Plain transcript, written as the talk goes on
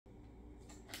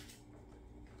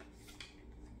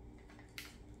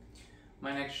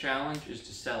My next challenge is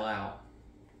to sell out.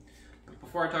 But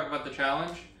before I talk about the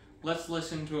challenge, let's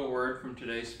listen to a word from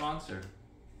today's sponsor.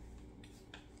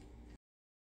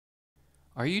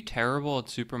 Are you terrible at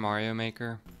Super Mario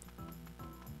Maker?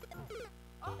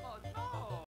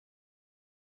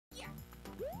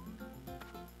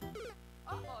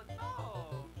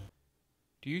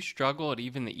 Do you struggle at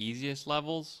even the easiest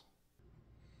levels?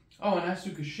 Oh, an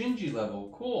Asuka Shinji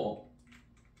level. Cool.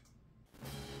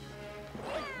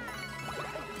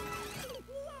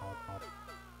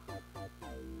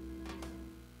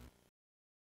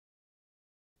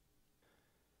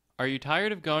 Are you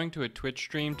tired of going to a Twitch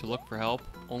stream to look for help,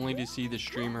 only to see the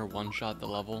streamer one-shot the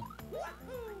level?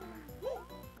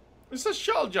 It's a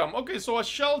shell jump. Okay, so a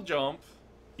shell jump,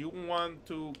 you want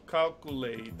to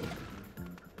calculate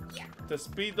the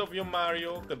speed of your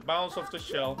Mario, the bounce of the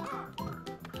shell.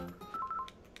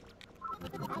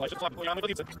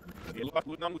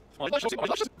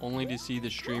 Only to see the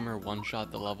streamer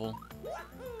one-shot the level.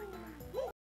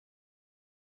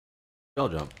 Shell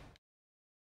jump.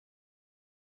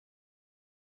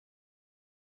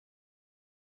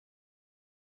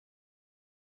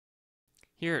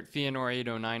 Here at feanor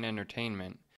 809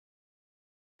 Entertainment,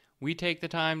 we take the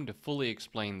time to fully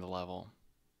explain the level.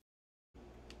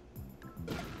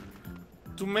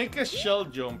 To make a shell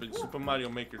jump in Super Mario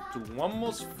Maker 2, one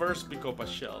must first pick up a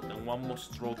shell, then one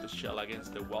must throw the shell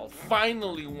against the wall.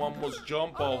 Finally, one must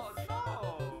jump off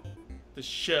the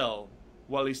shell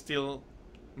while it's still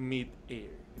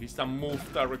mid-air. It is a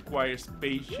move that requires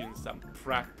patience and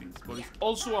practice, but it's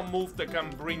also a move that can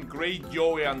bring great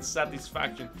joy and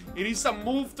satisfaction. It is a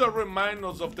move that reminds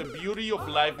us of the beauty of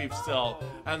life itself.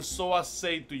 And so I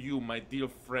say to you, my dear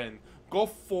friend, go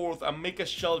forth and make a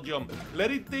shell jump. Let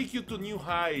it take you to new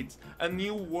heights and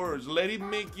new worlds. Let it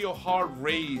make your heart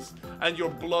race and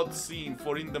your blood sing,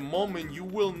 for in the moment you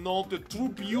will know the true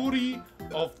beauty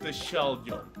of the shell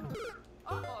jump.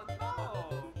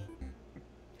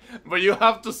 But you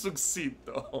have to succeed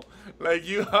though. Like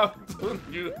you have to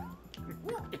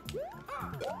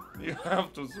you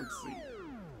have to succeed.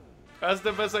 That's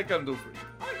the best I can do for you.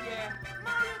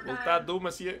 Will that do,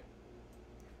 monsieur?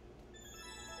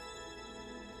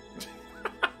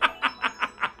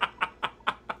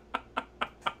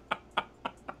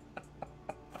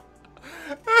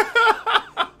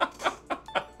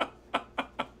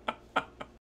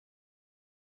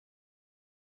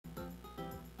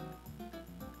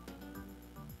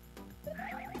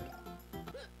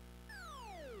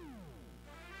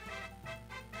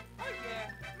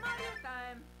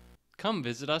 Come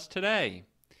visit us today.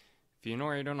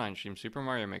 feanor 809 streams Super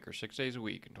Mario Maker 6 days a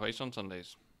week and twice on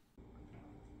Sundays.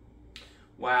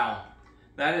 Wow,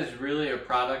 that is really a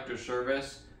product or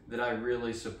service that I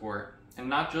really support. And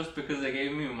not just because they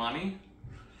gave me money,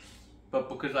 but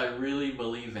because I really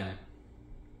believe in it.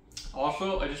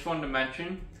 Also, I just wanted to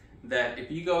mention that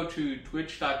if you go to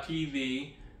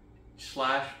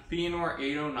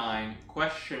twitch.tv/feanor809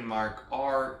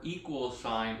 !R=,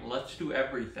 let's do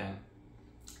everything.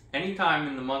 Anytime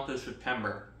in the month of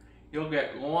September, you'll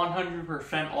get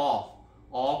 100% off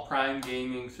all Prime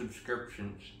Gaming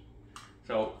subscriptions.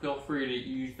 So feel free to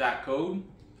use that code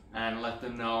and let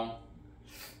them know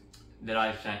that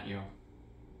I sent you.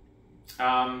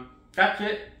 That's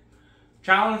it.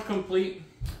 Challenge complete.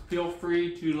 Feel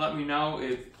free to let me know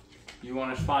if you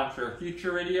want to sponsor a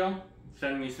future video.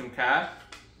 Send me some cash,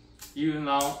 even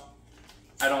though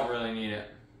I don't really need it.